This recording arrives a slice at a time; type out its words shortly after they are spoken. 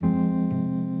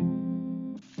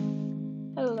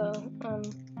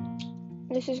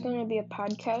this is going to be a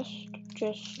podcast,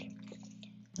 just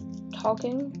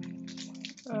talking,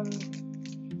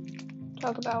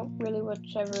 talk about really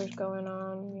whatever's going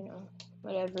on,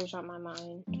 whatever's on my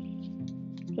mind,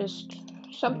 just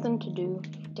something to do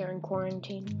during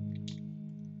quarantine.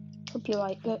 Hope you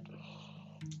like it.